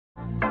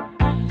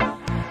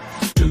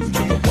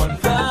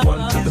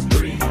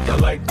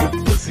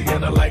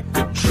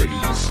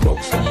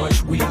smoke so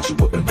much weed you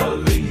wouldn't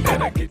believe.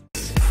 And I get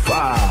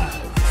 5,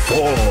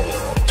 4,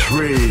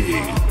 3,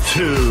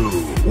 2,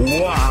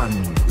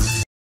 1.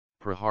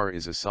 Prahar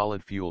is a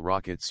solid-fuel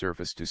rocket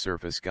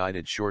surface-to-surface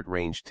guided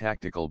short-range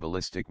tactical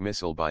ballistic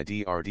missile by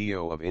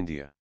DRDO of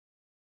India.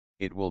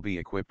 It will be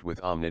equipped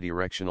with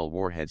omnidirectional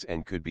warheads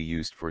and could be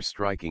used for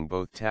striking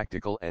both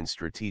tactical and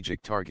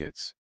strategic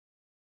targets.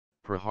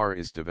 Prahar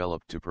is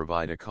developed to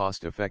provide a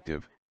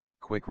cost-effective,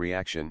 quick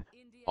reaction,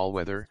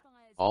 all-weather,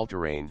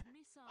 all-terrain,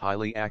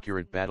 highly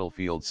accurate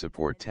battlefield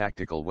support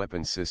tactical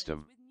weapons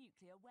system.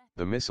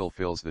 The missile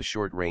fills the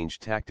short-range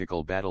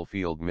tactical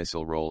battlefield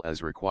missile role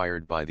as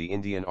required by the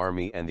Indian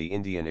Army and the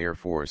Indian Air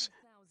Force,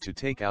 to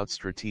take out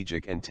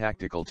strategic and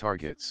tactical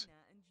targets.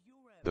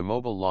 The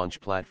mobile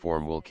launch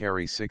platform will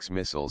carry 6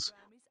 missiles,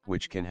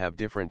 which can have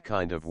different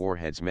kind of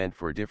warheads meant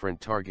for different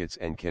targets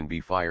and can be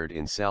fired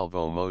in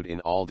salvo mode in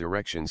all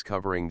directions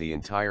covering the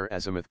entire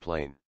azimuth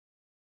plane.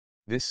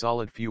 This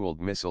solid-fueled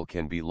missile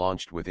can be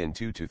launched within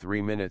 2 to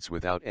 3 minutes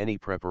without any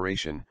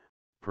preparation,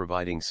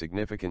 providing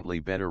significantly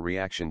better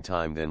reaction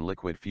time than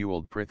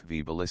liquid-fueled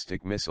Prithvi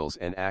ballistic missiles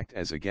and act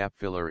as a gap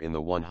filler in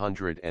the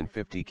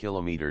 150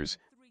 kilometers,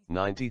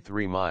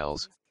 93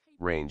 miles,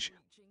 range,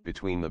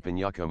 between the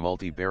Pinaka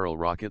multi-barrel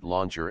rocket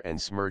launcher and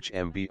Smerch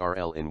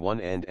MBRL in one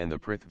end and the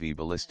Prithvi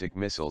ballistic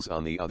missiles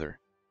on the other.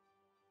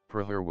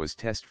 Prahar was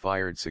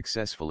test-fired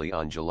successfully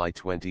on July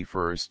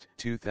 21,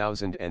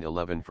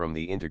 2011 from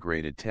the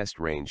Integrated Test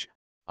Range,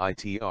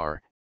 ITR,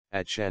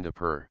 at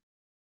Chandipur.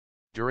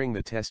 During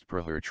the test,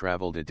 Prahar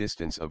traveled a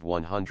distance of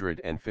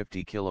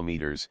 150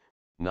 kilometers,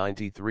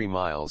 93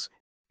 miles,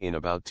 in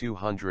about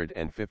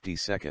 250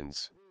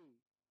 seconds.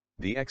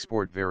 The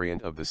export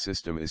variant of the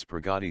system is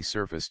Pragati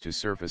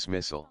surface-to-surface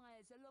missile.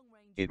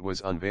 It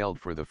was unveiled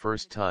for the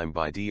first time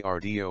by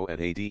DRDO at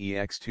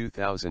ADEX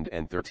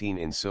 2013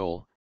 in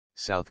Seoul,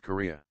 South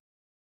Korea.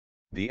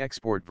 The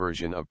export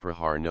version of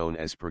Prahar known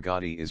as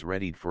Pragati is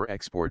readied for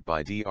export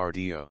by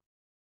DRDO.